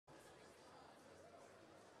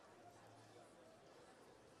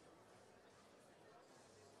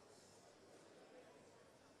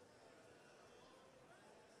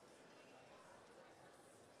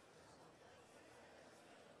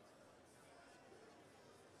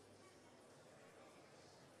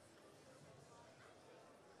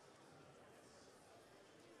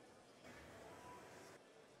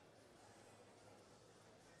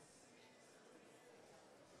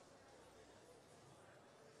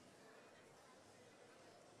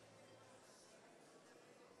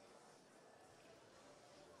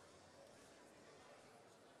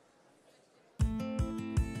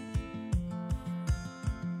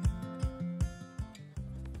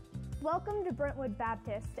Welcome to Brentwood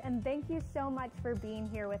Baptist, and thank you so much for being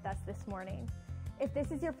here with us this morning. If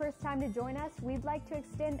this is your first time to join us, we'd like to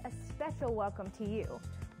extend a special welcome to you.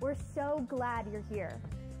 We're so glad you're here.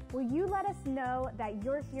 Will you let us know that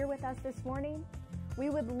you're here with us this morning? We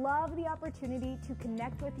would love the opportunity to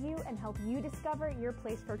connect with you and help you discover your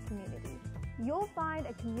place for community. You'll find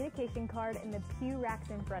a communication card in the pew racks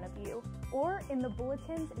in front of you or in the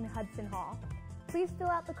bulletins in Hudson Hall. Please fill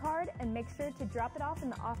out the card and make sure to drop it off in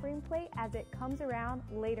the offering plate as it comes around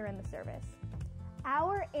later in the service.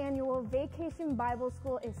 Our annual Vacation Bible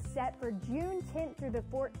School is set for June 10th through the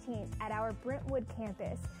 14th at our Brentwood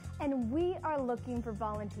campus, and we are looking for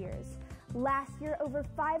volunteers. Last year, over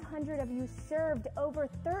 500 of you served over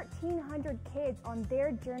 1,300 kids on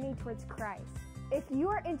their journey towards Christ. If you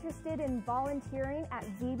are interested in volunteering at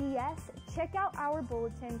VBS, check out our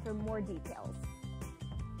bulletin for more details.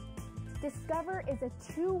 Discover is a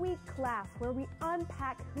 2-week class where we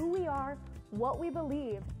unpack who we are, what we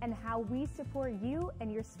believe, and how we support you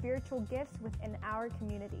and your spiritual gifts within our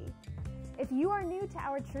community. If you are new to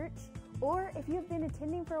our church, or if you've been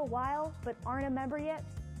attending for a while but aren't a member yet,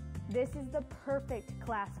 this is the perfect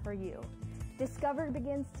class for you. Discover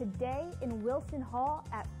begins today in Wilson Hall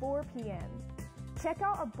at 4 p.m. Check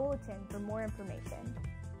out our bulletin for more information.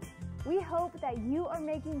 We hope that you are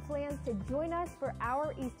making plans to join us for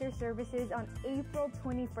our Easter services on April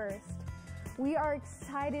 21st. We are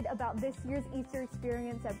excited about this year's Easter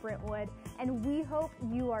experience at Brentwood, and we hope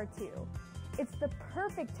you are too. It's the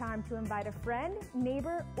perfect time to invite a friend,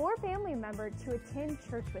 neighbor, or family member to attend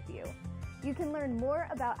church with you. You can learn more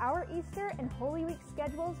about our Easter and Holy Week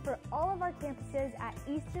schedules for all of our campuses at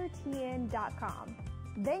eastertn.com.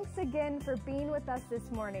 Thanks again for being with us this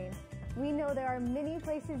morning. We know there are many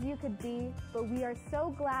places you could be, but we are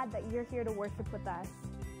so glad that you're here to worship with us.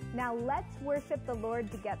 Now let's worship the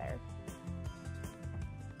Lord together.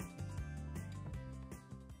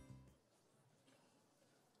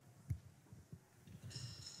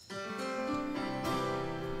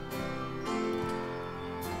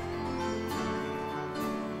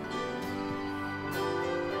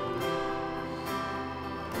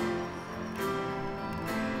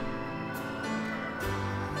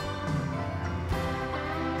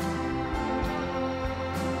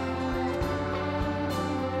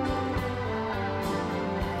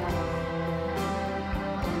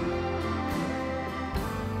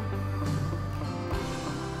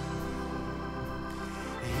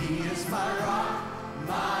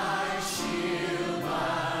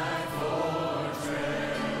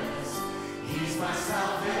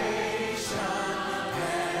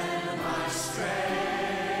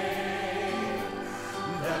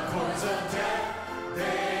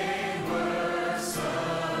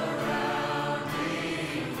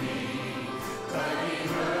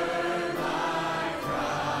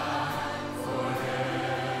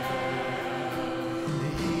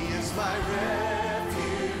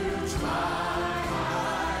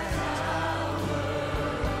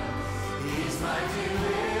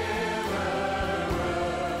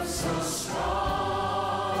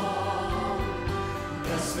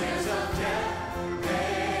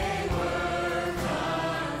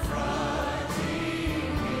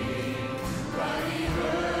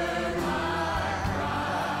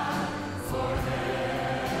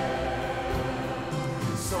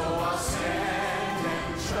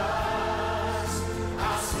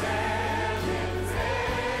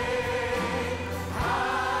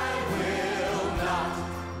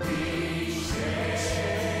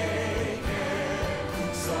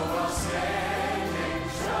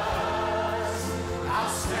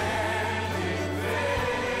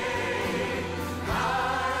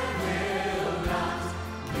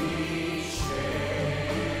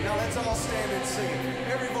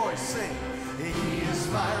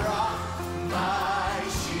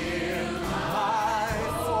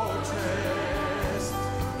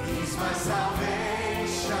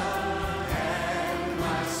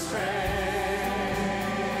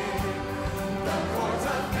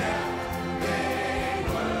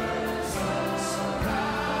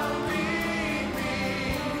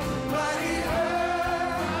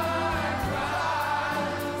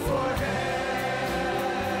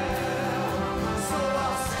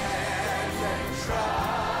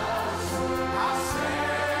 Trust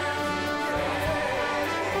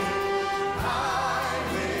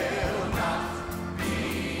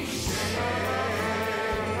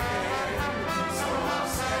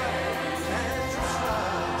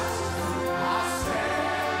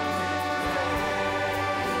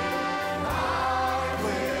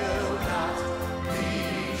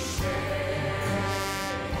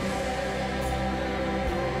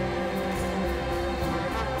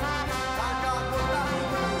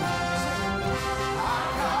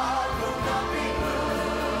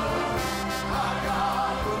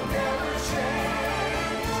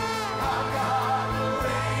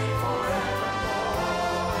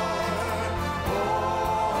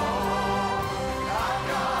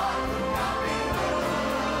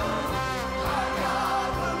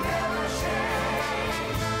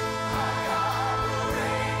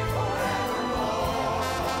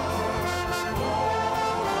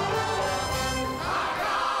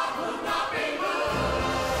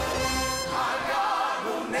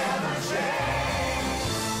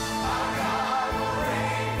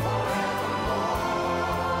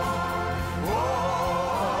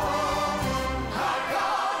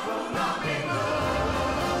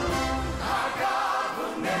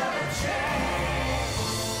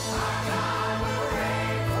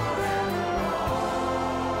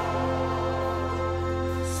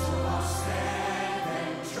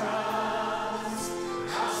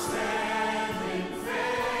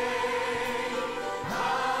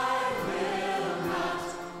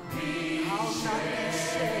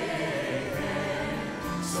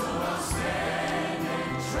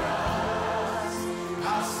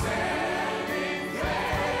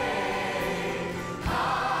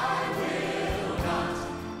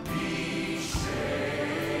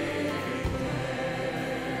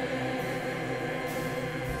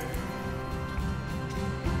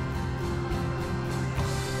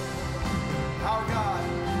our God.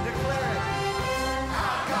 Declare it.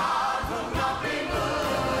 Our God will not be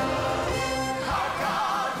moved. Our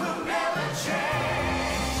God will never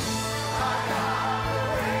change. Our God will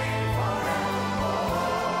reign forevermore.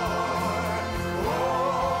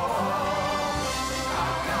 Oh,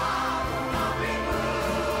 our God will not be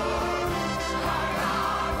moved. Our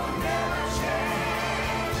God will never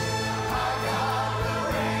change. Our God will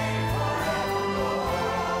reign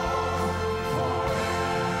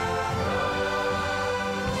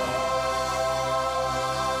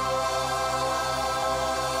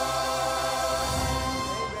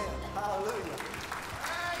Amen. Hallelujah.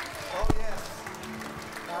 Oh, yes.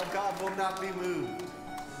 Our God will not be moved.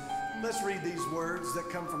 Let's read these words that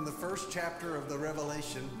come from the first chapter of the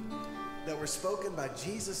Revelation that were spoken by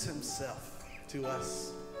Jesus himself to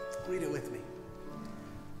us. Read it with me.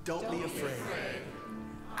 Don't be afraid.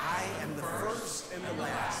 I am the first and the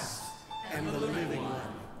last and the living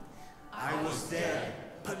one. I was dead,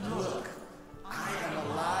 but look, I am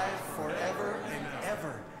alive forever and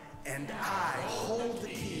ever, and I hold the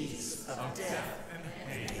keys of death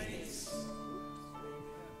and Hades.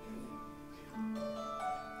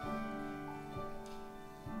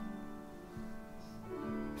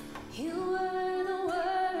 You were the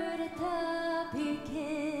Word at the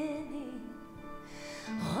beginning,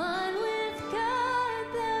 one with God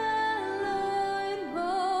the Lord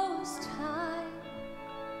Most High.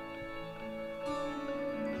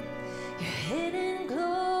 Your hidden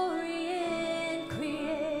glory in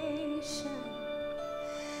creation,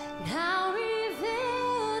 now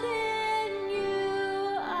revealed in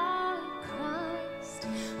you are Christ.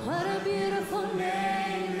 What a beautiful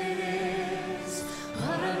name it is.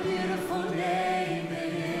 What a beautiful name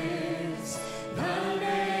it is. The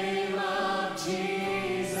name of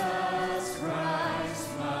Jesus Christ,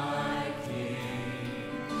 my King.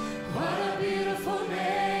 What a beautiful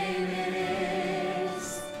name it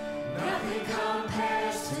is. Nothing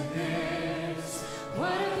compares to this.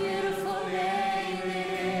 What a beautiful name it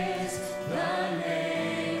is. The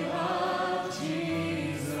name of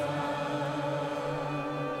Jesus.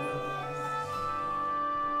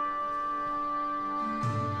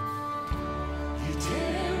 You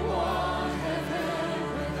didn't want heaven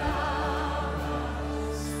without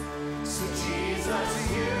us. So Jesus,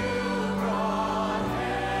 you brought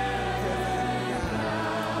heaven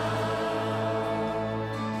down.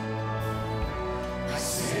 My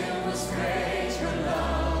sin was great, your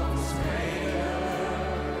love was greater.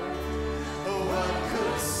 What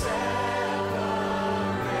could separate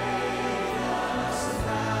us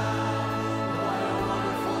now? What a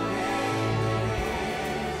wonderful name it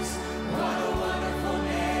is. What a wonderful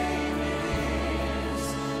name it is.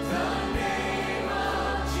 The name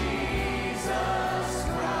of Jesus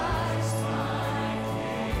Christ, my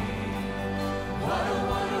King. What a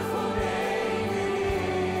wonderful name it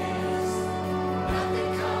is.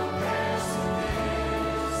 Nothing compares to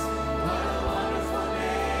this. What a wonderful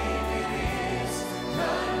name it is.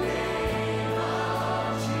 The name of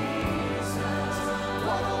Jesus.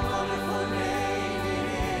 What a wonderful name it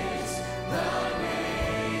is. The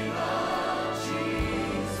name of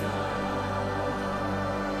Jesus.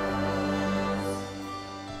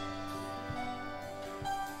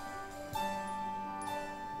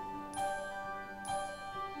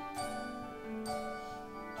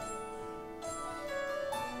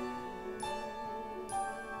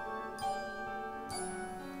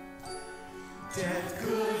 Death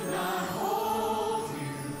could not hold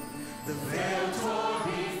you. The veil tore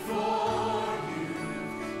before you.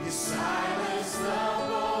 You silenced the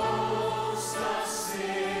boast of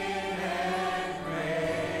sin and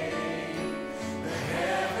grave. The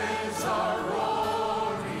heavens are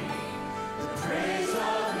roaring the praise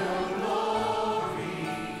of your glory.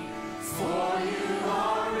 For you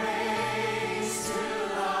are raised to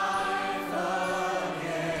life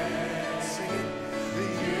again. Sing it.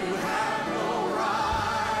 You have no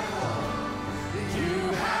right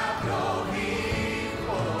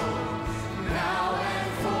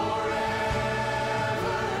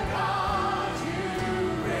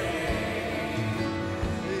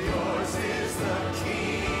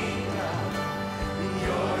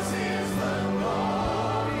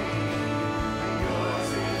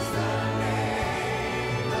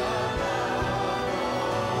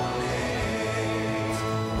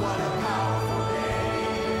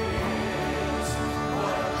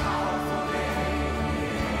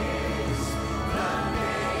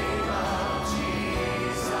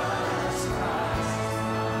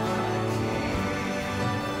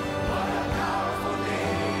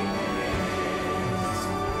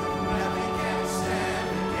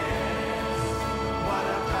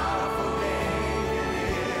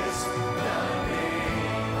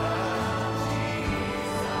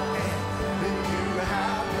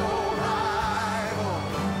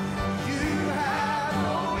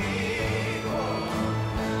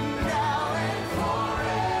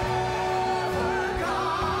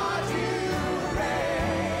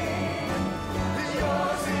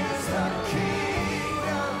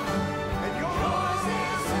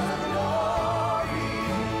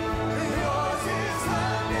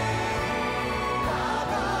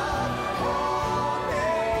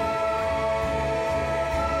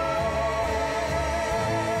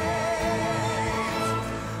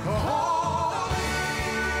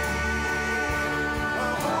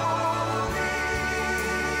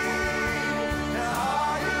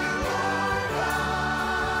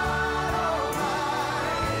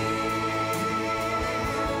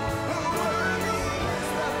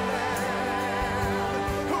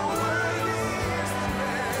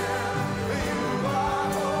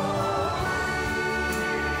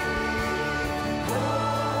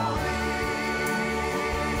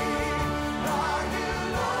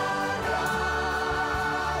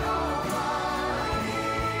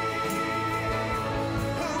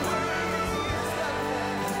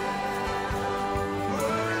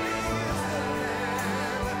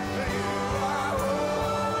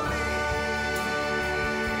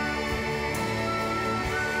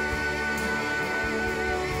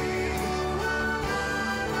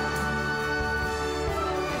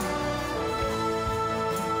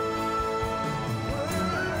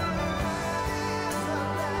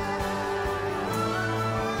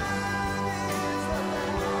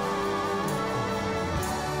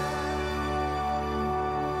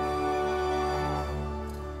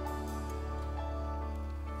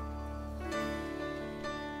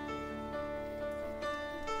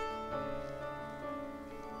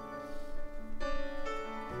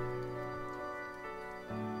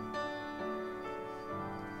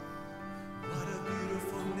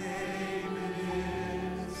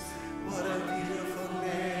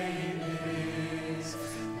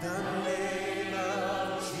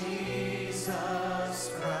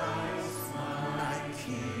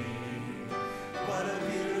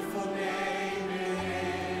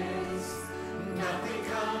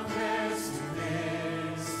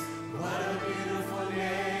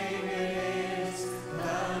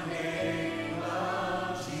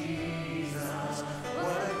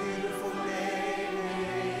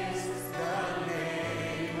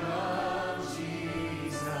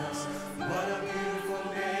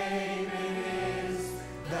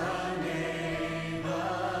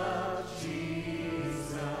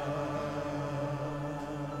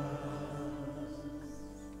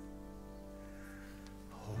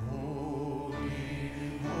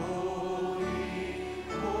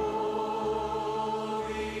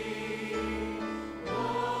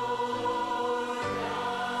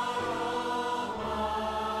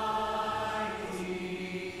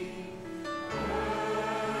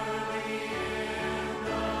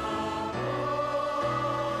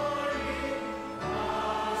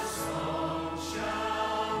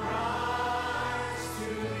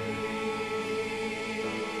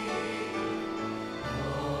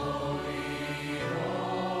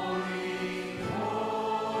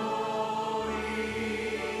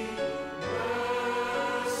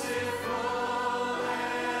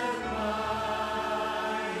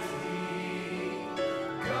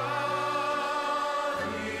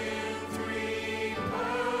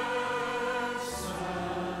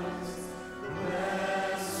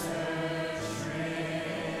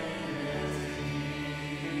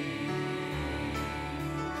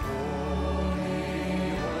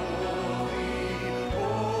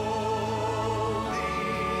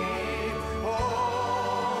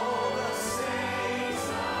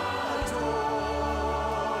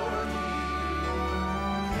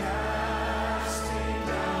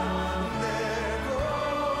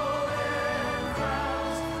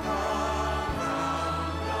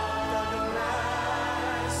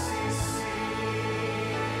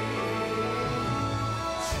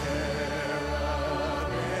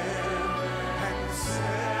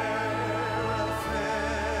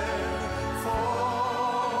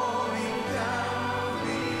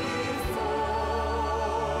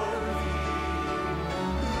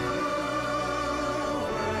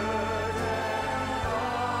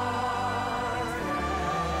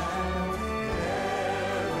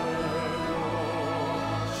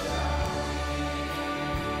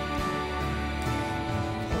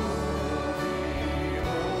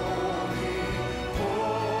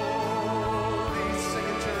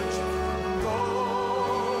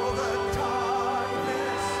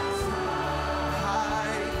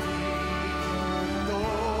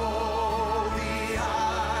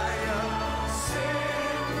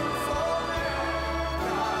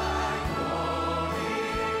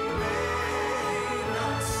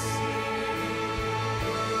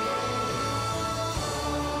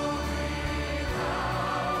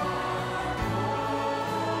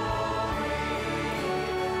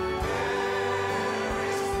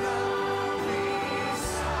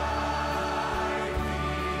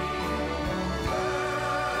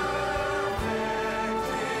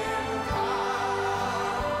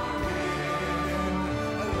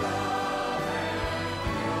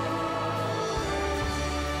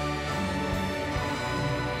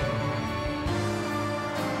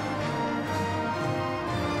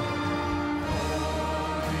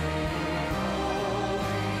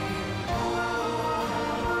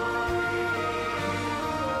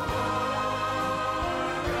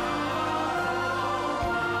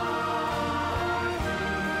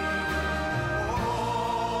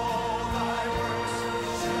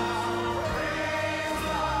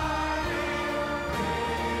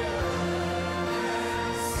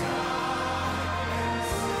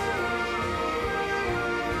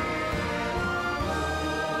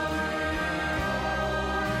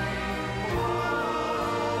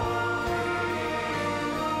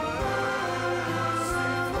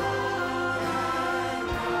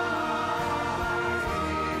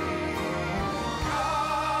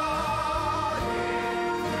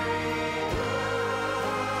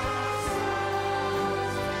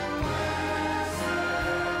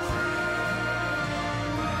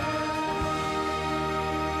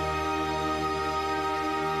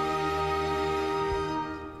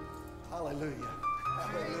Hallelujah.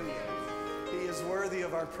 Hallelujah. He is worthy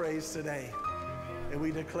of our praise today, and we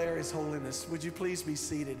declare his holiness. Would you please be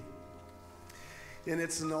seated? And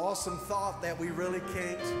it's an awesome thought that we really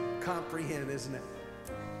can't comprehend, isn't it?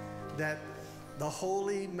 That the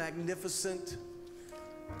holy, magnificent,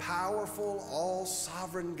 powerful,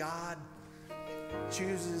 all-sovereign God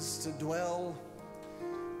chooses to dwell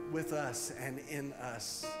with us and in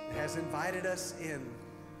us, has invited us in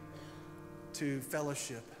to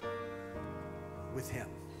fellowship with him.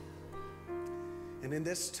 And in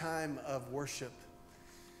this time of worship,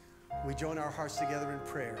 we join our hearts together in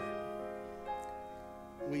prayer.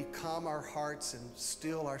 We calm our hearts and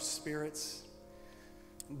still our spirits.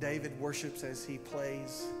 David worships as he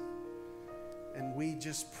plays, and we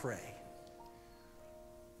just pray.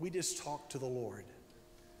 We just talk to the Lord,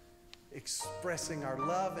 expressing our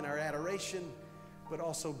love and our adoration, but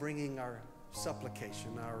also bringing our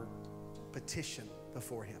supplication, our petition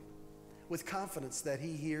before him, with confidence that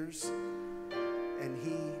he hears and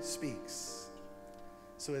he speaks.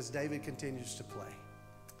 So as David continues to play,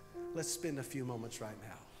 let's spend a few moments right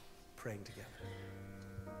now praying together.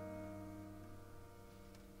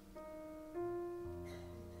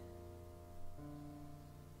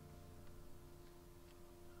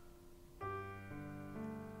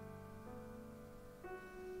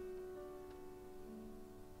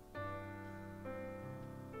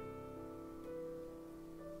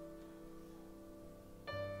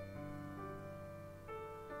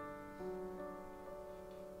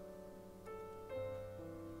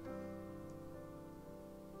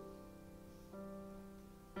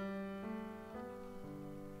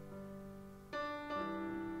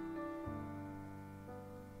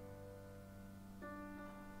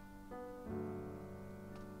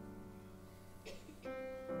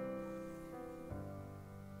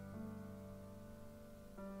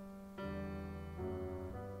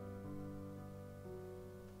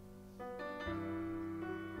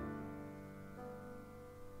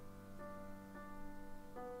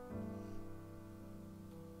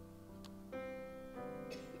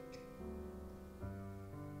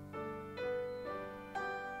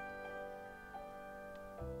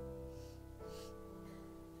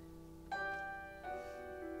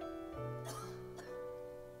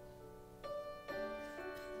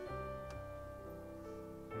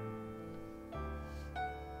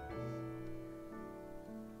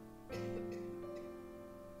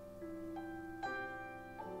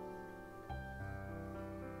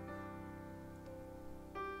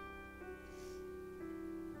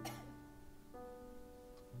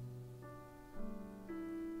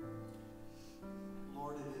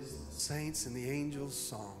 Saints and the angels'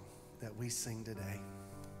 song that we sing today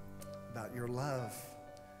about your love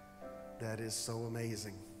that is so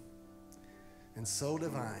amazing and so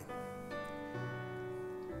divine.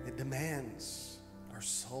 It demands our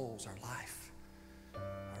souls, our life,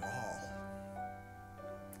 our all.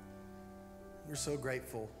 We're so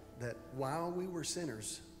grateful that while we were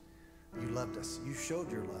sinners, you loved us. You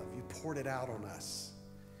showed your love. You poured it out on us.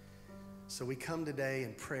 So we come today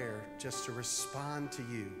in prayer just to respond to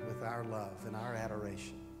you with our love and our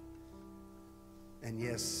adoration. And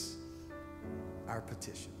yes, our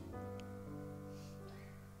petition.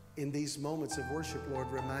 In these moments of worship, Lord,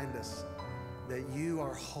 remind us that you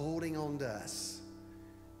are holding on to us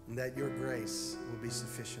and that your grace will be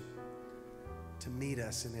sufficient to meet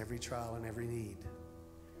us in every trial and every need.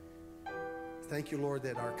 Thank you, Lord,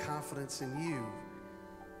 that our confidence in you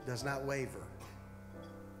does not waver,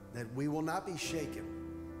 that we will not be shaken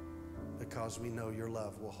because we know your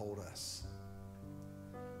love will hold us.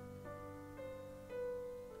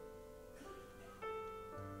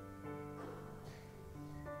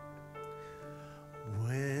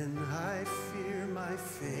 When I fear my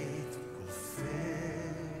faith will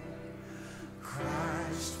fail,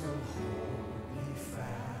 Christ will hold me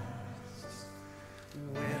fast.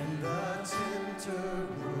 When the tempter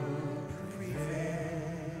would prevail,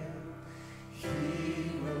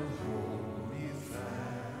 he will hold me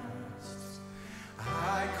fast.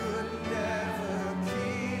 I could never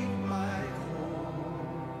keep my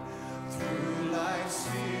hold through life's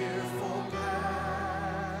fearful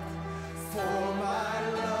path, for my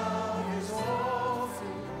love is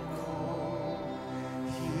often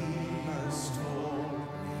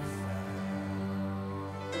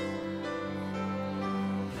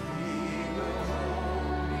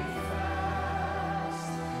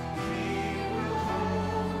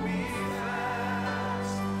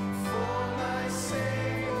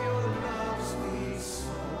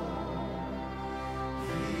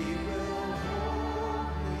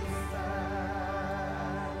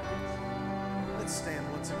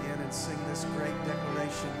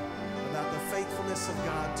promise of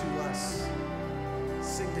God to us.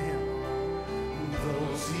 Sing to Him.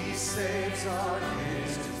 Those He saves are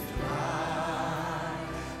His to delight.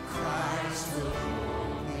 Christ will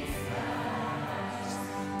hold me fast.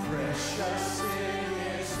 Precious in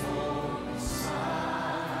His holy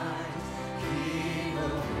sight. He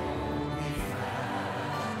will hold me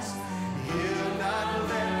fast. He'll not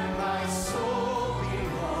let my soul be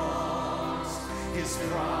lost. His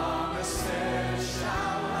promises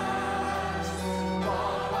shall last.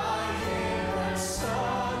 Bought by Him at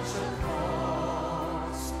such a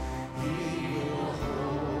cost. He will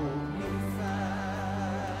hold me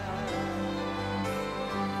fast.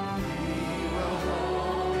 He will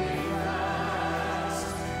hold me fast.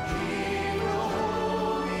 He will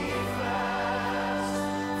hold me fast.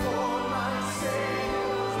 For my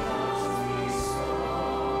Savior loves me so.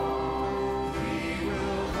 He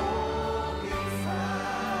will hold me fast.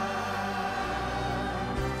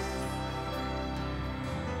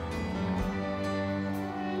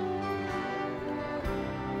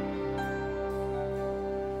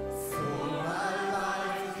 For my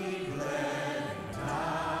life He bled and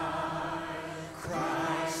died.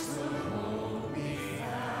 Christ will hold me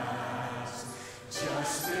fast.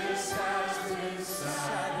 Justice has been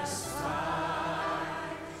satisfied.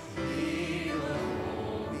 He will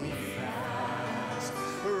hold me fast.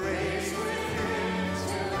 Raised with Him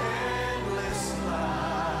to endless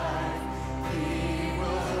life. He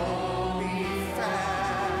will hold me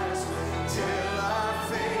fast. Till our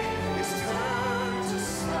faith is turned to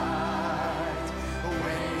sight.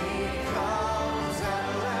 When He comes at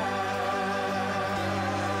last.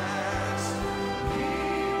 He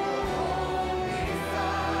will hold me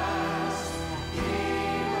fast. He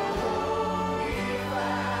will hold me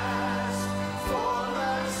fast. For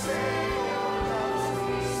my Savior loves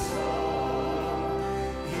me so.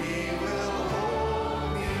 He will hold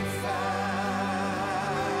me fast.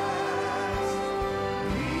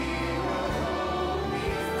 He will hold me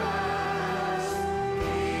fast.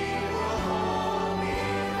 He will hold me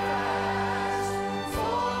fast.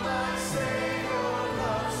 For my Savior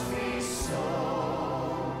loves me so.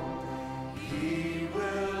 He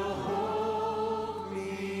will hold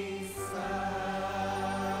me fast.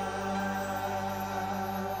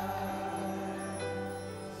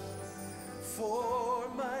 For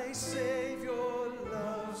my Savior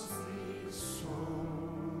loves me so.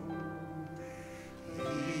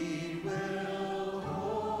 He will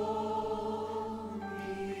hold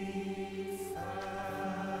me fast.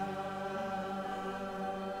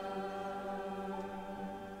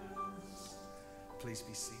 Please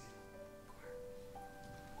be seated.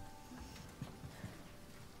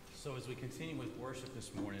 So as we continue with worship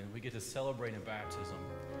this morning, we get to celebrate in baptism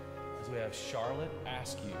as we have Charlotte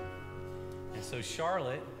Askew. And so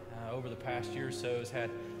Charlotte, over the past year or so, has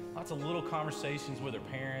had lots of little conversations with her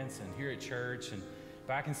parents and here at church. And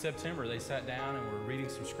back in September, they sat down and were reading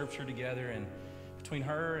some scripture together. And between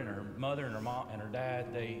her and her mother and her mom and her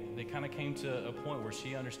dad, they kind of came to a point where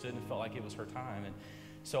she understood and felt like it was her time. And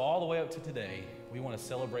so all the way up to today, we want to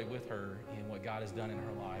celebrate with her in what God has done in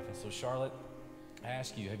her life. And so Charlotte, I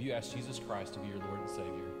ask you, have you asked Jesus Christ to be your Lord and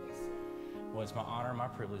Savior? Well, it's my honor and my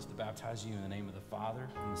privilege to baptize you in the name of the Father,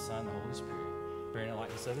 and the Son, and the Holy Spirit, bearing the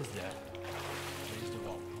likeness of His death, raised to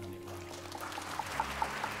walk on the earth.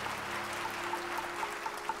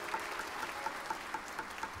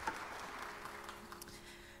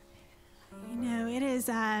 You know,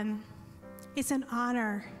 it's an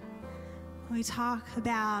honor when we talk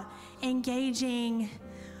about engaging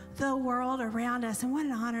the world around us, and what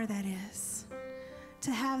an honor that is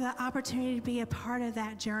to have the opportunity to be a part of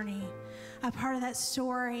that journey, a part of that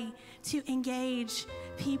story, to engage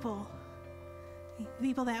people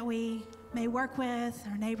that we may work with,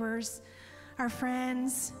 our neighbors, our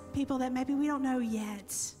friends, people that maybe we don't know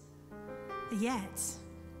yet.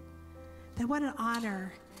 That what an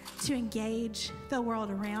honor to engage the world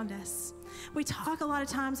around us. We talk a lot of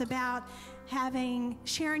times about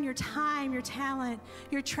sharing your time, your talent,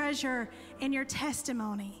 your treasure, and your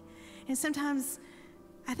testimony. And sometimes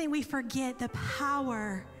I think we forget the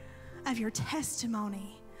power of your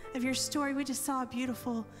testimony, of your story. We just saw a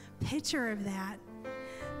beautiful picture of that.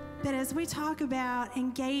 But as we talk about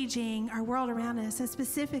engaging our world around us, and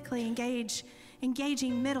specifically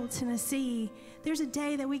engaging Middle Tennessee, there's a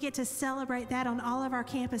day that we get to celebrate that on all of our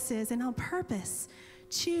campuses, and on purpose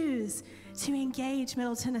choose to engage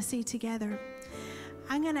Middle Tennessee together.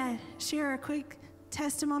 I'm going to share a quick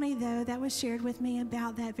testimony, though, that was shared with me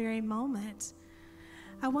about that very moment.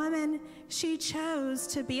 A woman, she chose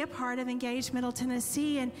to be a part of Engage Middle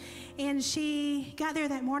Tennessee, and she got there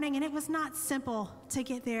that morning, and it was not simple to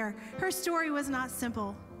get there. Her story was not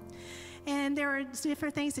simple. And there were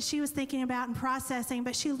different things that she was thinking about and processing,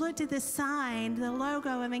 but she looked at this sign, the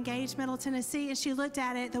logo of Engage Middle Tennessee, and she looked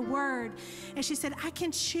at it, the word, and she said, I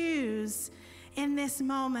can choose in this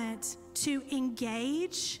moment to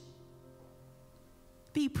engage,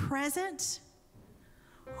 be present,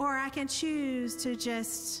 or I can choose to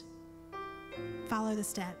just follow the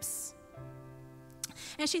steps.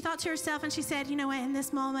 And she thought to herself, and she said, you know what, in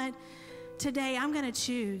this moment, today, I'm going to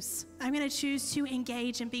choose. I'm going to choose to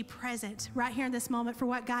engage and be present right here in this moment for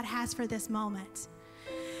what God has for this moment.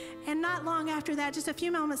 And not long after that, just a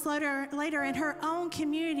few moments later in her own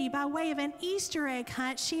community, by way of an Easter egg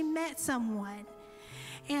hunt, she met someone.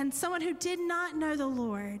 And someone who did not know the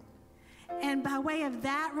Lord. And by way of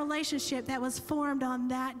that relationship that was formed on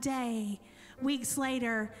that day, weeks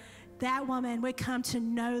later, that woman would come to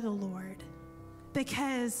know the Lord.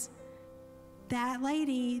 Because that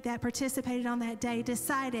lady that participated on that day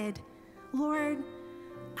decided, Lord,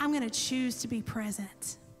 I'm going to choose to be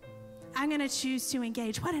present. I'm going to choose to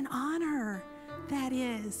engage. What an honor that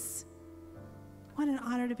is. What an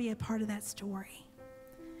honor to be a part of that story.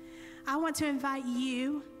 I want to invite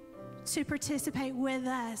you to participate with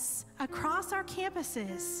us across our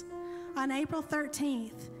campuses on April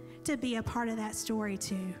 13th to be a part of that story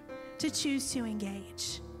too, to choose to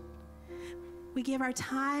engage. We give our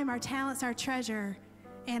time, our talents, our treasure,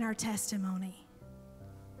 and our testimony.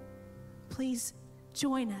 Please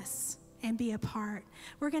join us and be a part.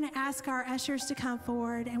 We're going to ask our ushers to come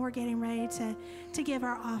forward, and we're getting ready to give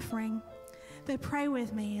our offering. But pray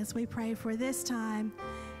with me as we pray for this time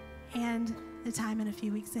and the time in a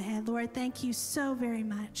few weeks ahead. Lord, thank you so very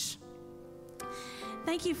much.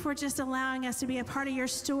 Thank you for just allowing us to be a part of your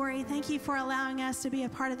story. Thank you for allowing us to be a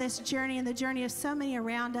part of this journey and the journey of so many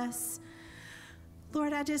around us.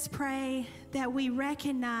 Lord, I just pray that we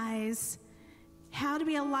recognize how to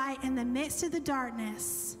be a light in the midst of the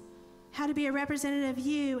darkness, how to be a representative of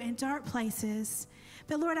you in dark places.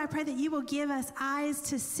 But Lord, I pray that you will give us eyes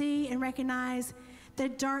to see and recognize the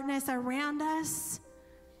darkness around us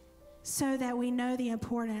so that we know the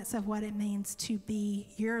importance of what it means to be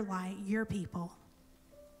your light, your people.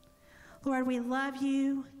 Lord, we love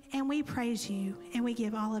you and we praise you and we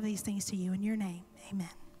give all of these things to you in your name. Amen.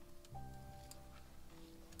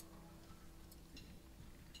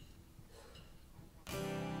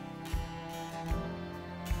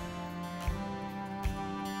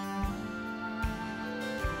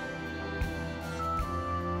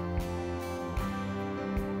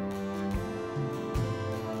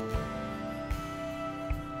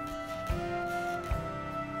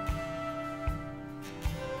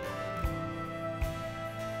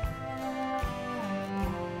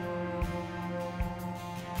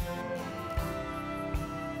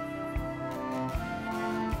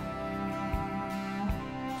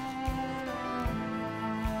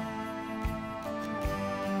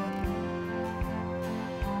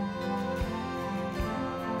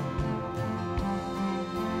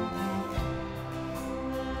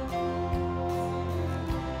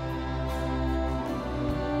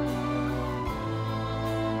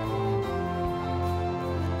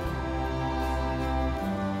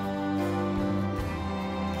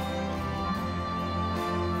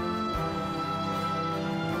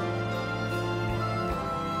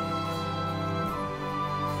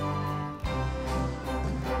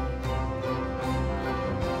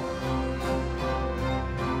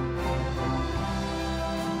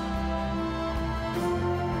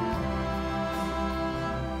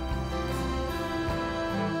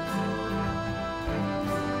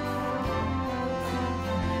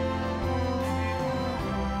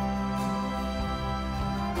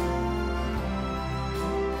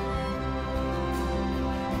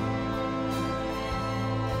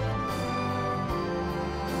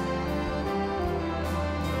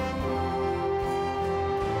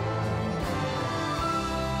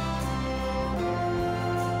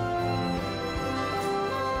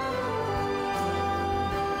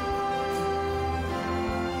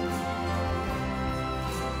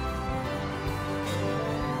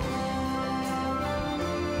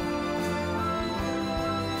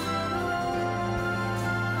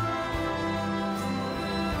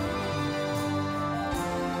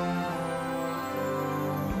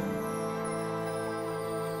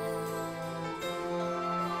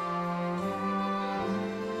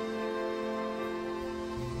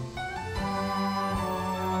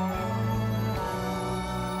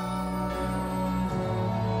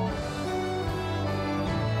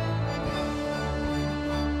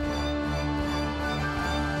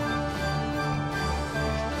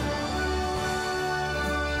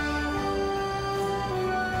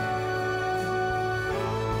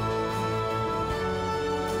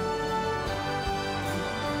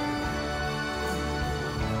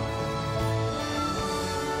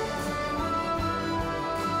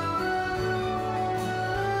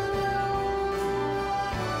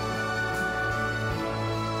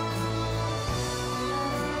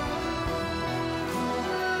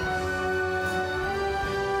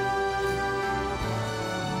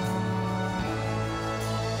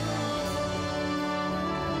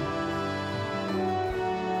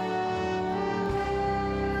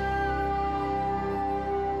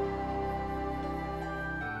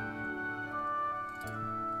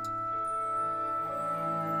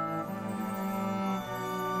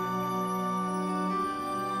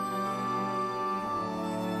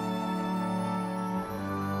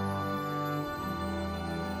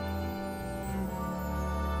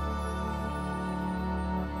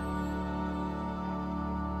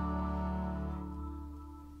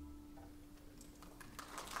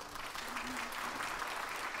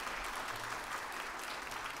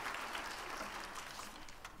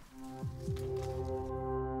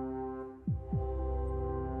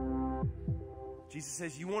 Jesus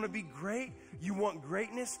says, you want to be great? You want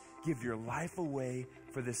greatness? Give your life away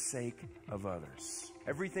for the sake of others.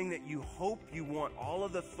 Everything that you hope you want, all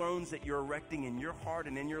of the thrones that you're erecting in your heart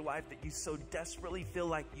and in your life that you so desperately feel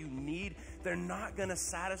like you need, they're not going to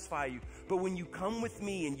satisfy you. But when you come with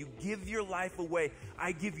me and you give your life away,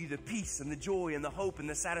 I give you the peace and the joy and the hope and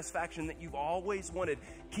the satisfaction that you've always wanted.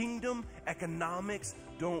 Kingdom economics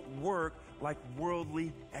don't work like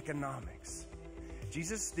worldly economics.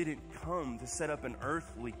 Jesus didn't come to set up an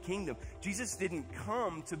earthly kingdom. Jesus didn't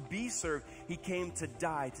come to be served. He came to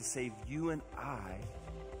die to save you and I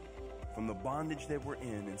from the bondage that we're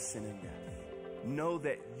in sin and death. Know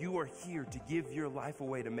that you are here to give your life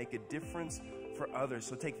away to make a difference for others.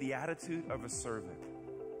 So take the attitude of a servant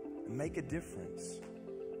and make a difference.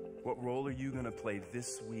 What role are you going to play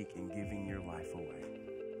this week in giving your life away?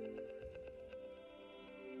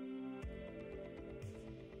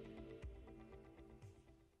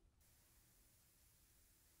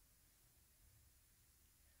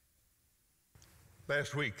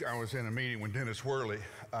 Last week, I was in a meeting with Dennis Worley,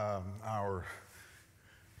 our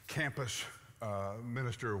campus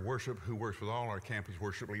minister of worship who works with all our campus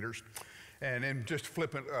worship leaders. And in just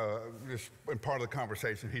flippant, just in part of the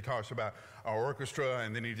conversation, he talks about our orchestra,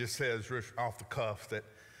 and then he just says off the cuff that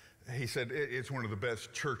he said it's one of the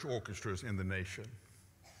best church orchestras in the nation.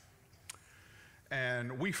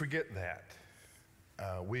 And we forget that.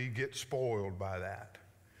 We get spoiled by that.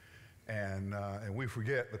 And we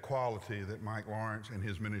forget the quality that Mike Lawrence and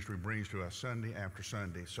his ministry brings to us Sunday after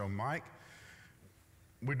Sunday. So, Mike,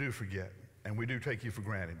 we do forget, and we do take you for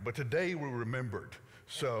granted. But today we remembered.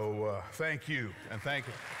 So thank you, and thank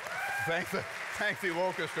the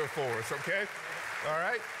orchestra for us, okay? All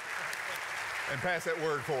right? And pass that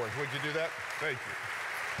word for us. Would you do that? Thank you.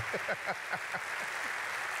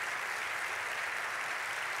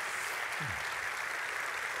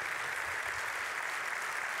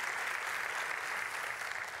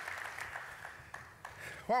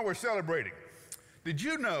 While we're celebrating, did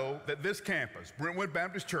you know that this campus, Brentwood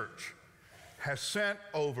Baptist Church, has sent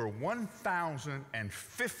over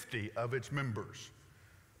 1,050 of its members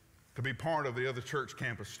to be part of the other church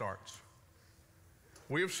campus starts?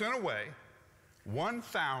 We have sent away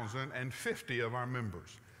 1,050 of our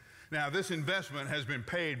members. Now, this investment has been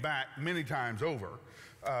paid back many times over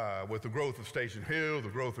with the growth of Station Hill, the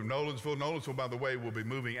growth of Nolensville. Nolensville, by the way, will be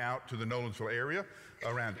moving out to the Nolensville area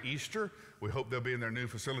around Easter. We hope they'll be in their new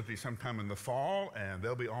facility sometime in the fall, and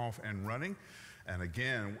they'll be off and running. And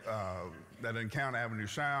again, that Encounter Avenue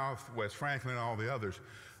South, West Franklin, all the others.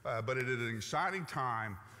 But it is an exciting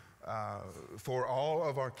time for all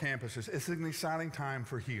of our campuses. It's an exciting time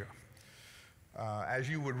for here. As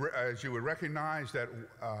you would recognize that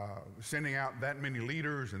sending out that many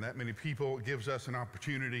leaders and that many people gives us an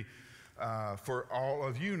opportunity for all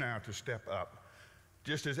of you now to step up.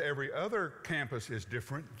 Just as every other campus is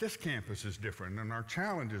different, this campus is different, and our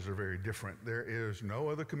challenges are very different. There is no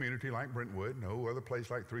other community like Brentwood, no other place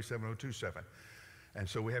like 37027. And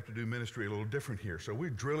so we have to do ministry a little different here. So we're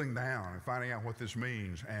drilling down and finding out what this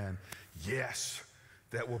means. And yes,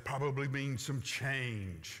 that will probably mean some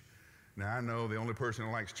change. Now, I know the only person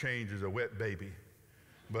that likes change is a wet baby.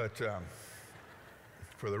 But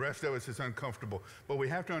for the rest of us, it's uncomfortable. But we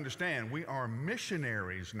have to understand, we are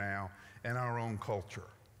missionaries now in our own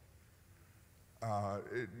culture.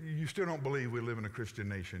 You still don't believe we live in a Christian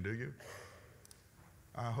nation, do you?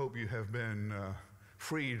 I hope you have been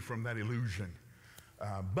freed from that illusion.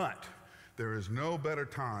 But there is no better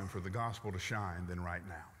time for the gospel to shine than right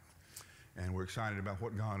now. And we're excited about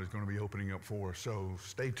what God is going to be opening up for us. So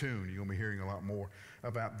stay tuned. You're going to be hearing a lot more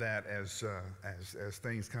about that as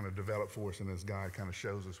things kind of develop for us and as God kind of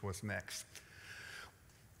shows us what's next.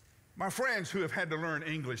 My friends who have had to learn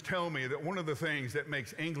English tell me that one of the things that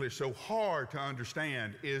makes English so hard to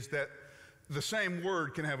understand is that the same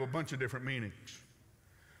word can have a bunch of different meanings.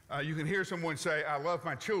 You can hear someone say, I love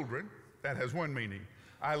my children. That has one meaning.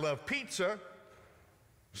 I love pizza.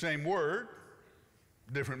 Same word,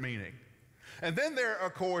 different meaning. And then there,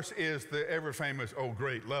 of course, is the ever famous, oh,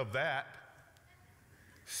 great, love that.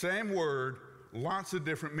 Same word, lots of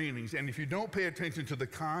different meanings. And if you don't pay attention to the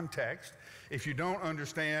context, if you don't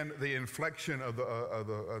understand the inflection of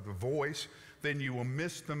the voice, then you will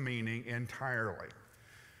miss the meaning entirely.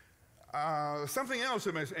 Something else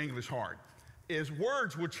that makes English hard is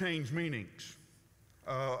words will change meanings.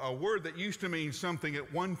 A word that used to mean something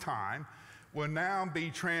at one time will now be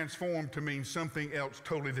transformed to mean something else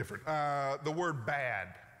totally different. The word bad.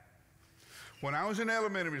 When I was in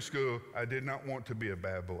elementary school, I did not want to be a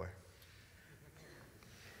bad boy.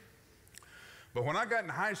 But when I got in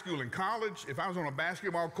high school and college, if I was on a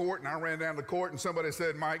basketball court and I ran down the court and somebody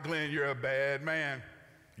said, Mike Glenn, you're a bad man,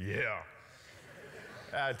 yeah,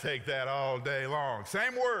 I'd take that all day long.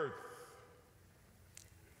 Same word,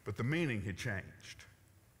 but the meaning had changed.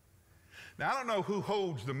 Now, I don't know who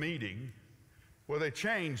holds the meeting where they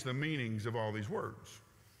change the meanings of all these words.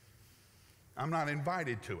 I'm not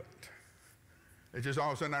invited to it. It's just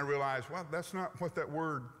all of a sudden I realize, well, that's not what that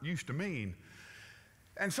word used to mean.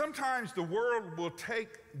 And sometimes the world will take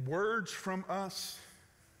words from us,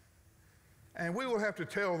 and we will have to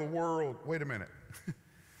tell the world, wait a minute,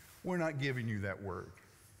 we're not giving you that word.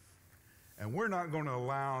 And we're not going to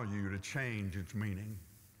allow you to change its meaning.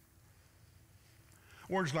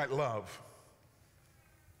 Words like love.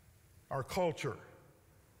 Our culture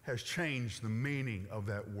has changed the meaning of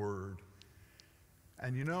that word.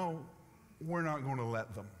 And you know, we're not going to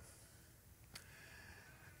let them.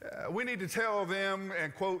 We need to tell them,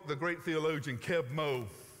 and quote the great theologian Keb Mo,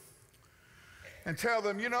 and tell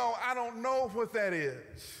them, you know, I don't know what that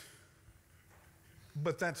is,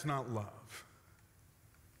 but that's not love.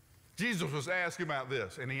 Jesus was asked about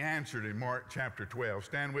this, and he answered in Mark chapter 12.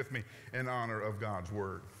 Stand with me in honor of God's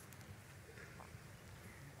word.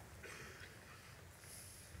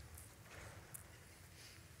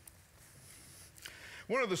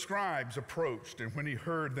 One of the scribes approached, and when he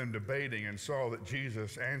heard them debating and saw that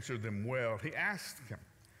Jesus answered them well, he asked him,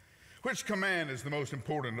 which command is the most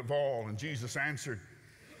important of all? And Jesus answered,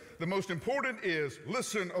 the most important is,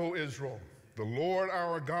 listen, O Israel, the Lord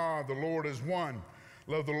our God, the Lord is one.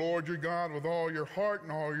 Love the Lord your God with all your heart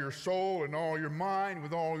and all your soul and all your mind,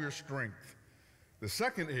 with all your strength. The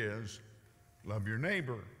second is, love your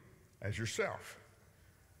neighbor as yourself.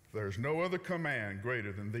 There is no other command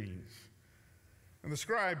greater than these. And the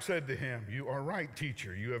scribe said to him, you are right,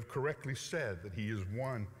 teacher. You have correctly said that he is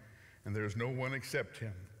one, and there is no one except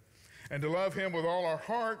him. And to love him with all our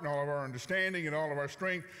heart and all of our understanding and all of our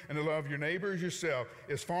strength, and to love your neighbor as yourself,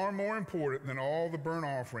 is far more important than all the burnt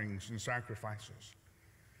offerings and sacrifices.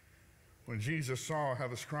 When Jesus saw how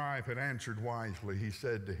the scribe had answered wisely, he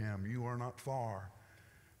said to him, you are not far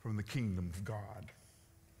from the kingdom of God.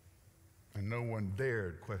 And no one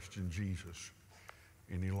dared question Jesus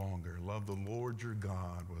any longer. Love the Lord your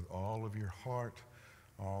God with all of your heart,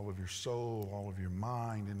 all of your soul, all of your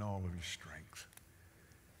mind, and all of your strength.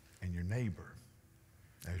 And your neighbor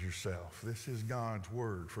as yourself. This is God's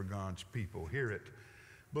word for God's people. Hear it,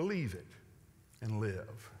 believe it, and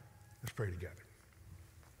live. Let's pray together.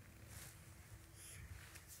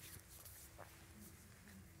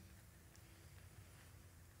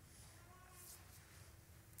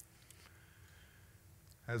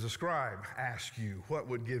 As a scribe asked you what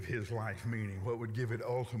would give his life meaning, what would give it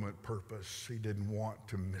ultimate purpose, he didn't want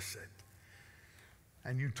to miss it.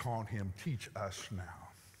 And you taught him, teach us now,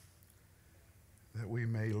 that we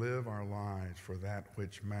may live our lives for that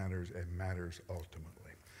which matters and matters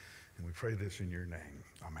ultimately. And we pray this in your name.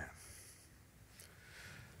 Amen.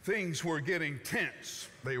 Things were getting tense.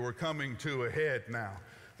 They were coming to a head now.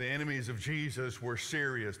 The enemies of Jesus were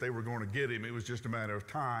serious. They were going to get him. It was just a matter of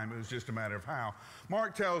time. It was just a matter of how.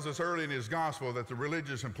 Mark tells us early in his gospel that the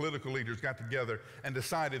religious and political leaders got together and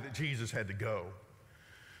decided that Jesus had to go.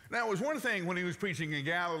 Now, it was one thing when he was preaching in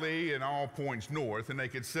Galilee and all points north, and they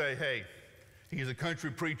could say, hey, he's a country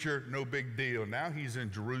preacher, no big deal. Now he's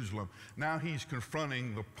in Jerusalem. Now he's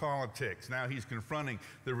confronting the politics. Now he's confronting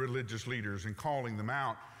the religious leaders and calling them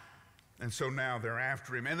out. And so now they're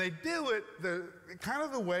after him. And they do it kind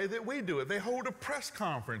of the way that we do it. They hold a press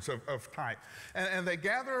conference of type. And they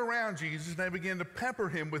gather around Jesus and they begin to pepper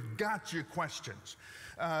him with gotcha questions.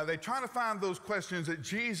 They try to find those questions that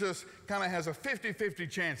Jesus kind of has a 50-50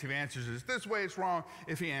 chance. If he answers it this way, it's wrong.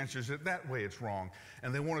 If he answers it that way, it's wrong.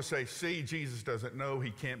 And they want to say, see, Jesus doesn't know.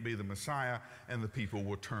 He can't be the Messiah. And the people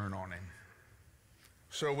will turn on him.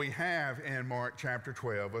 So we have in Mark chapter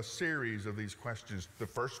 12 a series of these questions. The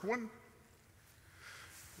first one,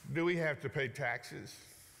 do we have to pay taxes?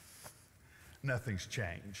 Nothing's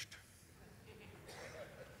changed.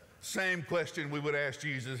 Same question we would ask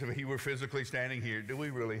Jesus if he were physically standing here. Do we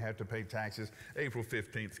really have to pay taxes? April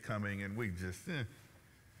 15th coming, and we just,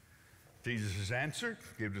 Jesus has answered,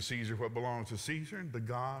 give to Caesar what belongs to Caesar, and to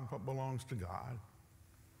God what belongs to God.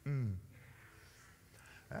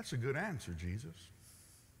 That's a good answer, Jesus.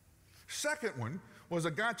 Second one was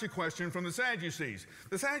a gotcha question from the Sadducees.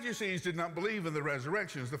 The Sadducees did not believe in the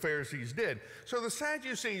resurrections. The Pharisees did. So the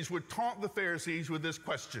Sadducees would taunt the Pharisees with this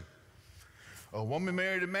question. A woman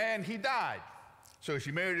married a man, he died. So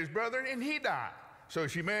she married his brother, and he died. So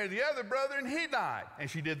she married the other brother, and he died. And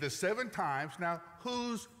she did this 7 times. Now,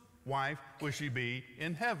 whose wife will she be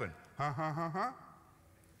in heaven?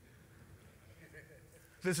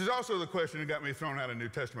 This is also the question that got me thrown out of New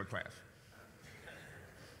Testament class.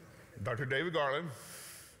 Dr. David Garland,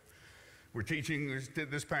 we're teaching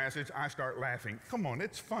this passage. I start laughing. Come on,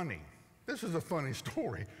 it's funny. This is a funny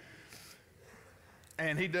story.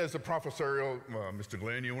 And he does the professorial, Mr.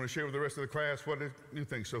 Glenn, you want to share with the rest of the class what you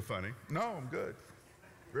think so funny? No, I'm good.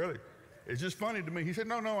 Really. It's just funny to me. He said,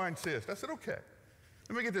 no, I insist. I said, okay.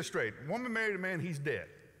 Let me get this straight. A woman married a man, he's dead.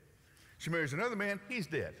 She marries another man, he's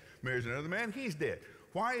dead. Marries another man, he's dead.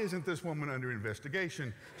 Why isn't this woman under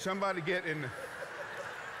investigation? Somebody get in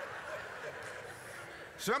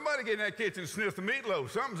that kitchen and sniff the meatloaf.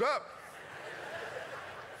 Something's up.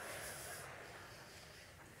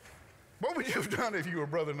 What would you have done if you were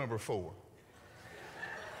brother number 4?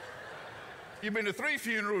 You've been to 3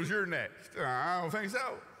 funerals, you're next. I don't think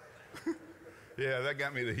so. Yeah, that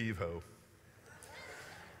got me the heave-ho.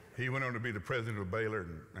 He went on to be the president of Baylor,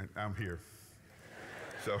 and I'm here.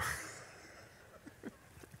 So,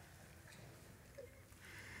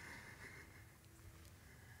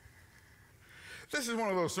 this is one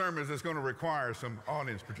of those sermons that's going to require some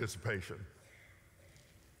audience participation.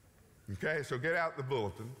 Okay, so get out the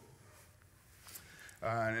bulletin.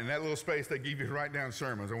 In that little space they give you to write down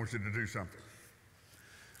sermons, I want you to do something.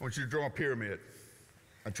 I want you to draw a pyramid,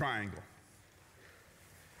 a triangle.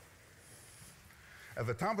 At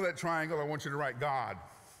the top of that triangle, I want you to write God.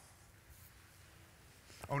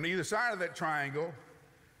 On either side of that triangle,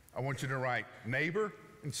 I want you to write neighbor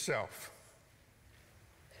and self.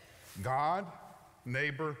 God,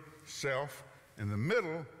 neighbor, self. In the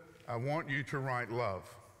middle, I want you to write love.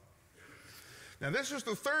 Now, this is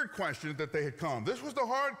the third question that they had come. This was the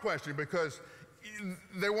hard question because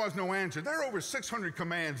there was no answer. There are over 600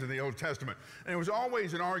 commands in the Old Testament, and it was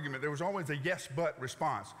always an argument. There was always a yes, but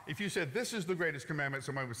response. If you said, this is the greatest commandment,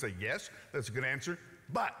 somebody would say, yes, that's a good answer,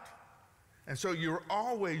 but. And so you're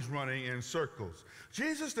always running in circles.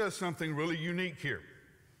 Jesus does something really unique here.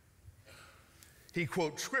 He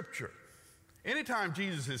quotes Scripture. Anytime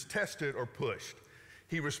Jesus is tested or pushed,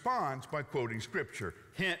 he responds by quoting Scripture.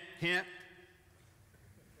 Hint, hint.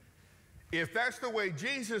 If that's the way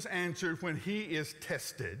Jesus answered when he is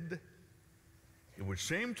tested, it would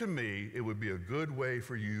seem to me it would be a good way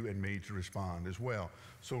for you and me to respond as well.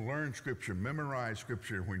 So learn Scripture, memorize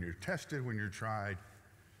Scripture. When you're tested, when you're tried,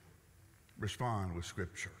 respond with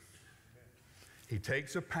Scripture. He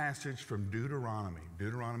takes a passage from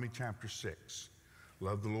Deuteronomy chapter 6.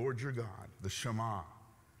 Love the Lord your God, the Shema,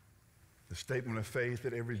 the statement of faith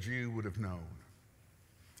that every Jew would have known.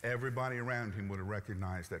 Everybody around him would have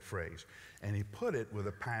recognized that phrase. And he put it with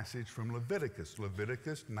a passage from Leviticus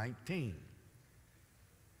 19.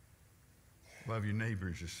 Love your neighbor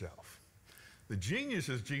as yourself. The genius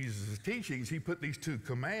of Jesus' teachings, he put these 2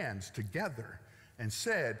 commands together and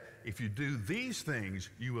said, if you do these things,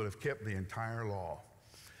 you will have kept the entire law.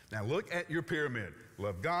 Now look at your pyramid.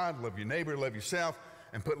 Love God, love your neighbor, love yourself,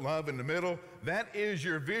 and put love in the middle. That is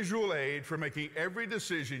your visual aid for making every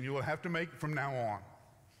decision you will have to make from now on.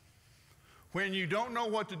 When you don't know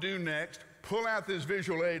what to do next, pull out this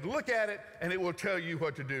visual aid, look at it, and it will tell you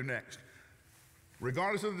what to do next.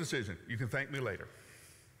 Regardless of the decision, you can thank me later.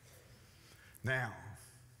 Now,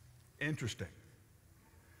 interesting.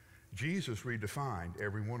 Jesus redefined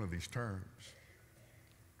every one of these terms.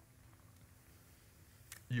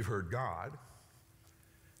 You've heard God,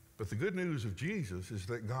 but the good news of Jesus is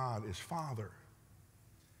that God is Father.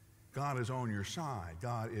 God is on your side.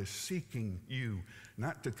 God is seeking you,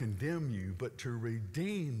 not to condemn you, but to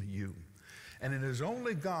redeem you. And it is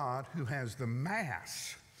only God who has the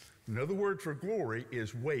mass. Another word for glory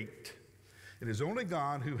is weight. It is only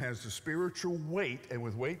God who has the spiritual weight, and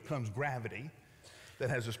with weight comes gravity, that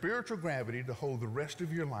has a spiritual gravity to hold the rest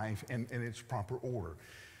of your life in its proper order.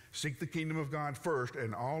 Seek the kingdom of God first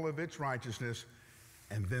and all of its righteousness,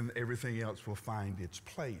 and then everything else will find its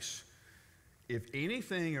place. If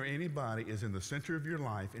anything or anybody is in the center of your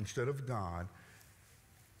life instead of God,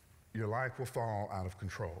 your life will fall out of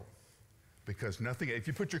control. Because nothing, if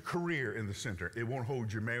you put your career in the center, it won't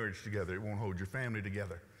hold your marriage together. It won't hold your family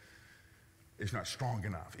together. It's not strong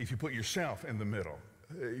enough. If you put yourself in the middle,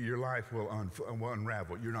 your life will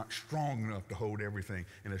unravel. You're not strong enough to hold everything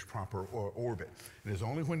in its proper orbit. It is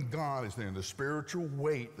only when God is there, in the spiritual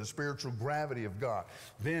weight, the spiritual gravity of God,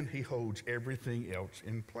 then he holds everything else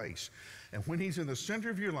in place. And when he's in the center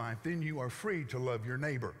of your life, then you are free to love your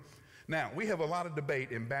neighbor. Now, we have a lot of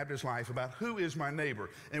debate in Baptist life about who is my neighbor.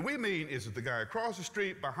 And we mean, is it the guy across the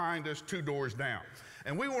street, behind us, 2 doors down?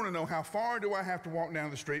 And we want to know, how far do I have to walk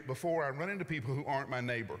down the street before I run into people who aren't my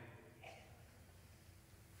neighbor?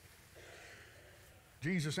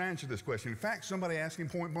 Jesus answered this question. In fact, somebody asked him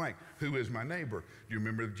point blank, who is my neighbor? Do you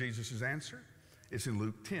remember Jesus' answer? It's in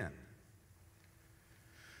Luke 10.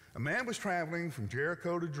 A man was traveling from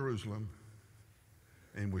Jericho to Jerusalem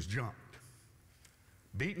and was jumped,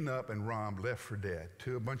 beaten up, and robbed, left for dead.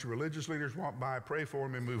 A bunch of religious leaders walk by, pray for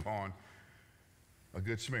him, and move on. A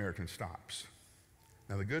Good Samaritan stops.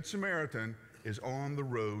 Now, the Good Samaritan is on the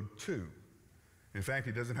road too. In fact,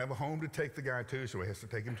 he doesn't have a home to take the guy to, so he has to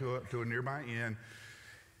take him to a nearby inn.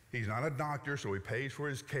 He's not a doctor, so he pays for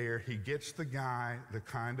his care. He gets the guy the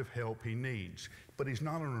kind of help he needs. But he's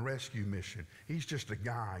not on a rescue mission. He's just a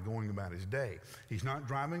guy going about his day. He's not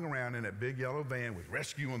driving around in that big yellow van with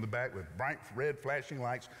rescue on the back with bright red flashing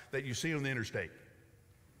lights that you see on the interstate.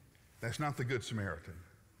 That's not the Good Samaritan.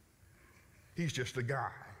 He's just a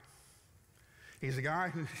guy. He's a guy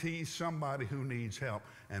who sees somebody who needs help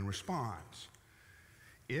and responds.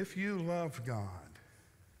 If you love God,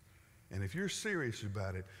 and if you're serious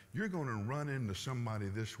about it, you're going to run into somebody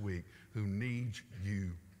this week who needs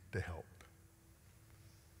you to help.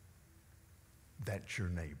 That's your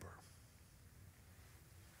neighbor.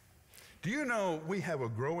 Do you know we have a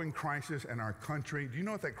growing crisis in our country? Do you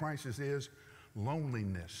know what that crisis is?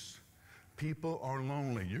 Loneliness. People are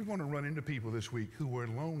lonely. You're going to run into people this week who are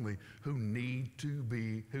lonely, who need to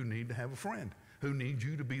have a friend, who need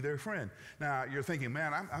you to be their friend. Now, you're thinking,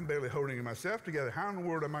 man, I'm barely holding myself together. How in the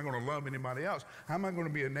world am I going to love anybody else? How am I going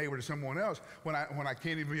to be a neighbor to someone else when I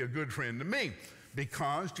can't even be a good friend to me?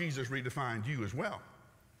 Because Jesus redefined you as well.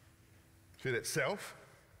 See that self?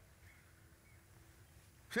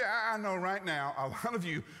 See, I know right now a lot of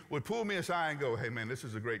you would pull me aside and go, hey, man, this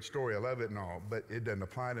is a great story. I love it and all, but it doesn't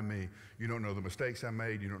apply to me. You don't know the mistakes I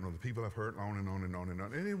made. You don't know the people I've hurt, on and on and on and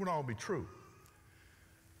on. And it would all be true.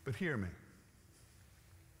 But hear me.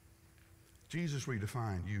 Jesus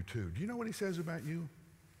redefined you too. Do you know what he says about you?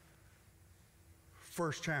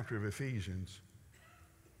 First chapter of Ephesians.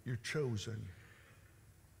 You're chosen,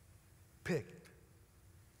 picked.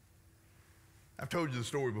 I've told you the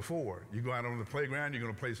story before. You go out on the playground, you're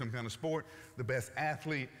going to play some kind of sport. The best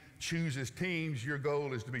athlete chooses teams. Your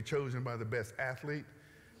goal is to be chosen by the best athlete.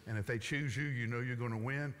 And if they choose you, you know you're going to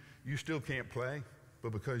win. You still can't play,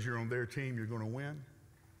 but because you're on their team, you're going to win.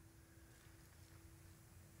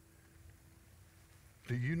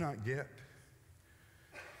 Do you not get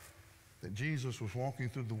that Jesus was walking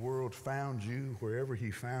through the world, found you wherever he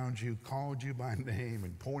found you, called you by name,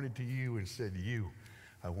 and pointed to you and said, you,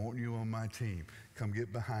 I want you on my team. Come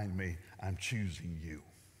get behind me. I'm choosing you.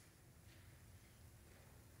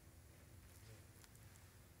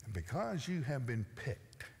 And because you have been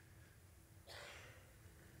picked,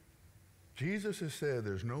 Jesus has said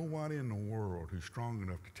there's nobody in the world who's strong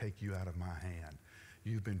enough to take you out of my hand.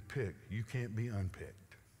 You've been picked. You can't be unpicked.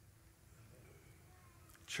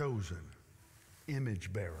 Chosen,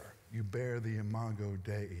 image bearer. You bear the imago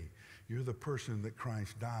Dei. You're the person that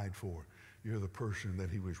Christ died for. You're the person that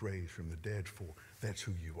he was raised from the dead for. That's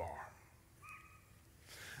who you are.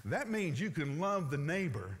 That means you can love the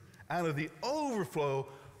neighbor out of the overflow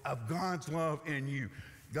of God's love in you.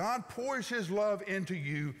 God pours his love into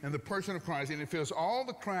you and the person of Christ, and it fills all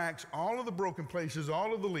the cracks, all of the broken places,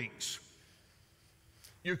 all of the leaks.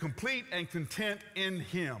 You're complete and content in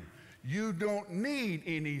him. You don't need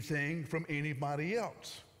anything from anybody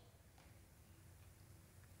else.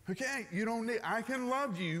 Okay? You don't need, I can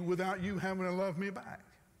love you without you having to love me back.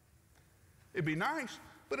 It'd be nice,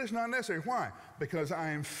 but it's not necessary. Why? Because I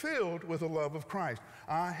am filled with the love of Christ.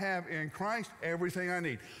 I have in Christ everything I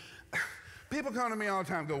need. People come to me all the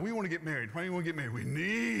time and go, we want to get married. Why do you want to get married? We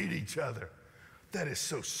need each other. That is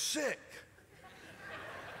so sick.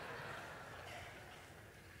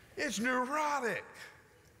 It's neurotic.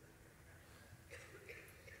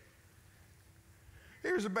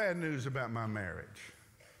 Here's the bad news about my marriage.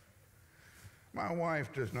 My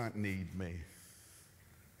wife does not need me.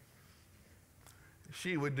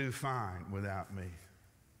 She would do fine without me.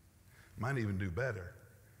 Might even do better.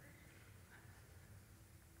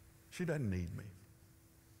 She doesn't need me.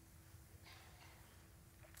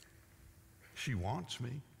 She wants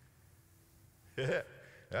me.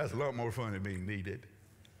 That's a lot more fun than being needed.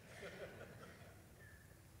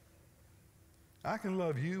 I can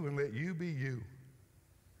love you and let you be you.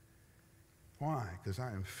 Why? Because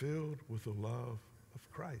I am filled with the love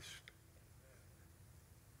of Christ.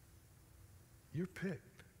 You're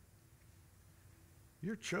picked.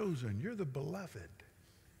 You're chosen. You're the beloved.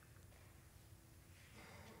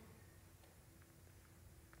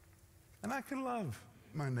 And I can love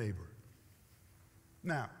my neighbor.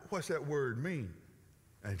 Now, what's that word mean?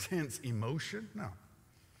 Intense emotion? No.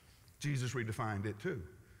 Jesus redefined it too.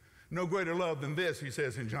 No greater love than this, he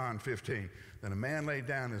says in John 15, than a man laid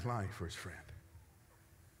down his life for his friend.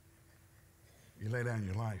 You lay down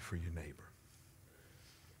your life for your neighbor.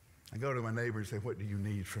 I go to my neighbor and say, what do you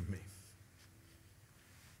need from me?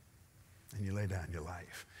 And you lay down your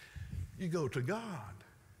life. You go to God,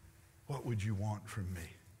 what would you want from me?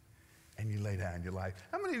 And you lay down your life.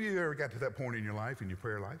 How many of you ever got to that point in your life, in your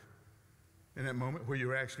prayer life? In that moment where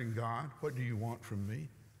you're asking God, what do you want from me?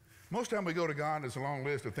 Most time we go to God, it's a long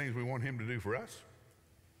list of things we want him to do for us.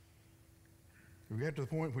 We get to the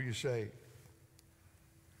point where you say,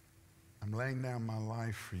 I'm laying down my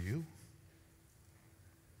life for you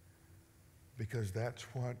because that's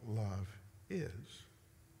what love is.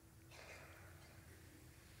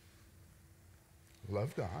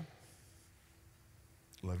 Love God,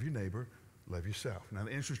 love your neighbor, love yourself. Now,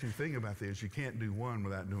 the interesting thing about this, you can't do one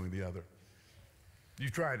without doing the other. You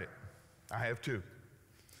tried it. I have too.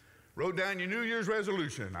 Wrote down your New Year's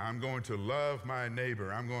resolution. I'm going to love my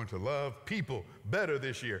neighbor. I'm going to love people better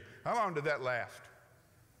this year. How long did that last?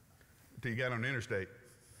 Until you got on the interstate.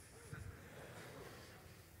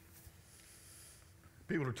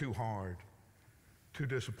 People are too hard, too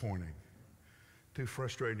disappointing, too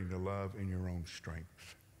frustrating to love in your own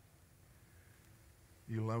strength.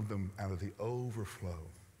 You love them out of the overflow.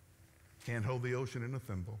 Can't hold the ocean in a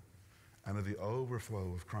thimble. Out of the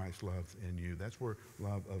overflow of Christ's love in you. That's where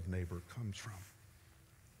love of neighbor comes from.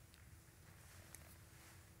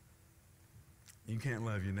 You can't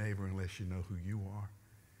love your neighbor unless you know who you are.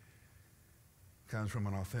 It comes from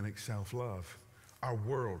an authentic self-love. Our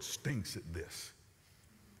world stinks at this.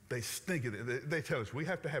 They stink at it. They tell us we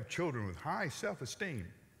have to have children with high self-esteem.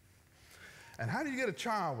 And how do you get a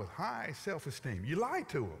child with high self-esteem? You lie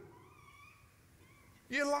to them.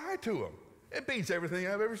 You lie to them. It beats everything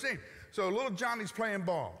I've ever seen. So little Johnny's playing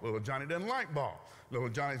ball. Little Johnny doesn't like ball. Little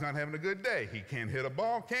Johnny's not having a good day. He can't hit a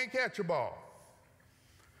ball, can't catch a ball.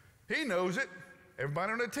 He knows it.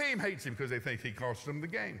 Everybody on the team hates him because they think he costs them the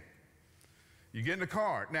game. You get in the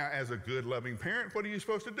car. Now, as a good, loving parent, what are you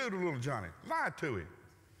supposed to do to little Johnny? Lie to him.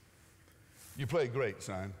 You played great,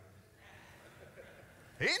 son.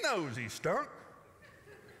 He knows he stunk.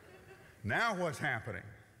 Now what's happening?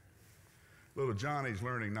 Little Johnny's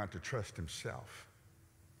learning not to trust himself.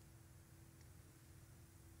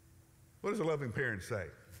 What does a loving parent say?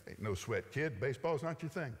 Ain't no sweat, kid. Baseball's not your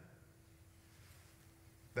thing.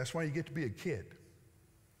 That's why you get to be a kid.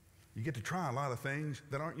 You get to try a lot of things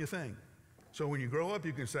that aren't your thing. So when you grow up,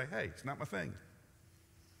 you can say, hey, it's not my thing.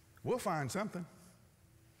 We'll find something.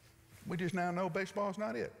 We just now know baseball's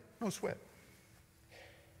not it. No sweat.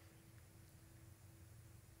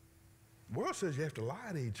 The world says you have to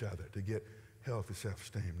lie to each other to get healthy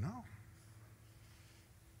self-esteem. No.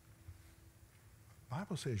 The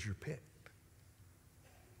Bible says you're picked.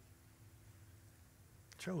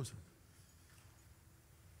 Chosen.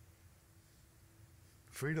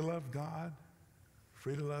 Free to love God,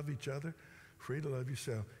 free to love each other, free to love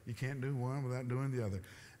yourself. You can't do one without doing the other.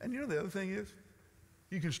 And you know the other thing is,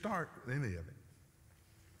 you can start with any of it.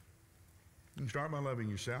 You can start by loving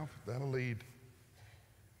yourself. That'll lead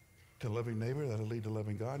to loving neighbor. That'll lead to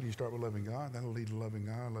loving God. You start with loving God. That'll lead to loving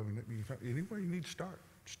God, loving neighbor. Anywhere you need to start,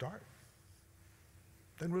 start.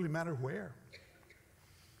 Doesn't really matter where.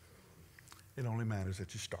 It only matters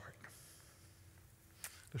that you start.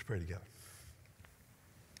 Let's pray together.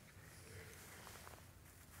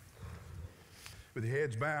 With your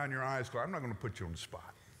heads bowed and your eyes closed, I'm not going to put you on the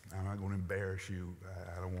spot. I'm not going to embarrass you.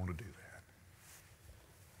 I don't want to do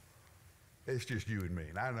that. It's just you and me.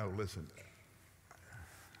 And I know, listen,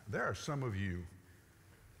 there are some of you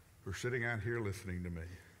who are sitting out here listening to me,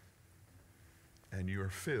 and you are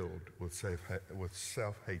filled with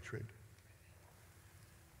self-hatred.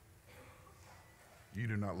 You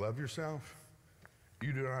do not love yourself.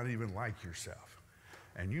 You do not even like yourself.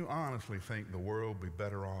 And you honestly think the world would be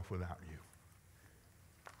better off without you.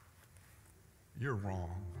 You're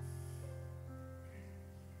wrong.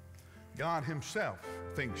 God himself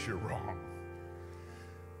thinks you're wrong.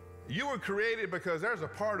 You were created because there's a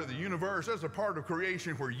part of the universe, there's a part of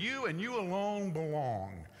creation where you and you alone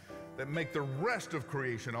belong that make the rest of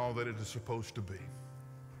creation all that it is supposed to be.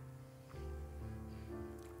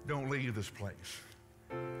 Don't leave this place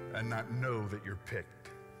and not know that you're picked,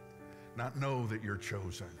 not know that you're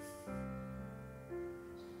chosen.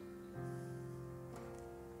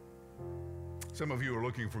 Some of you are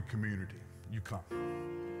looking for community. You come.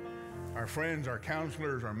 Our friends, our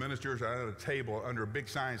counselors, our ministers are at a table under a big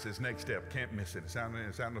sign that says next step. Can't miss it. It's out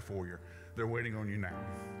in the foyer. They're waiting on you now.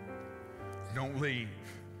 Don't leave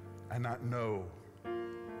and not know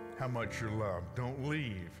how much you're loved. Don't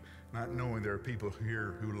leave not knowing there are people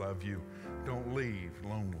here who love you. Don't leave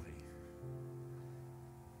lonely.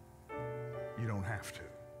 You don't have to.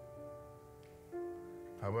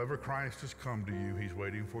 However Christ has come to you, he's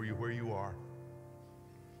waiting for you where you are.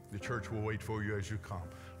 The church will wait for you as you come.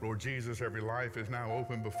 Lord Jesus, every life is now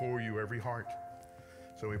open before you, every heart.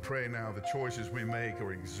 So we pray now the choices we make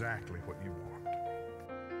are exactly what you want.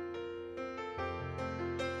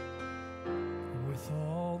 With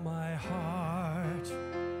all my heart,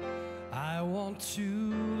 I want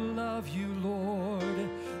to love you, Lord,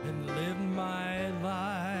 and live my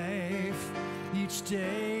life each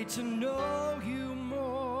day to know you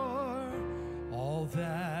more. All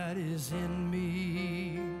that is in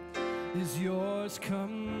me is yours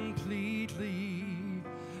completely.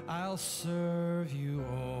 I'll serve you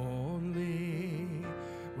only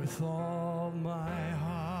with all my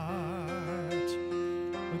heart.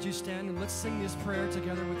 Would you stand and let's sing this prayer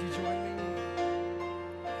together? Would you join me?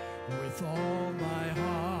 With all my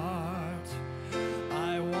heart,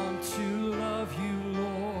 I want to love you,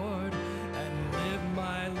 Lord, and live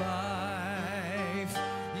my life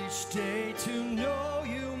each day to know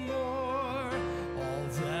you more. All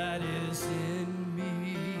that is in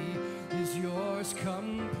me is yours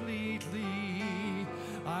completely.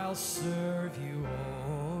 I'll serve you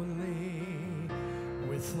only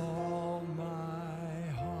with all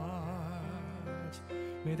my heart.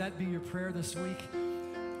 May that be your prayer this week.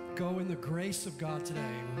 Go in the grace of God today.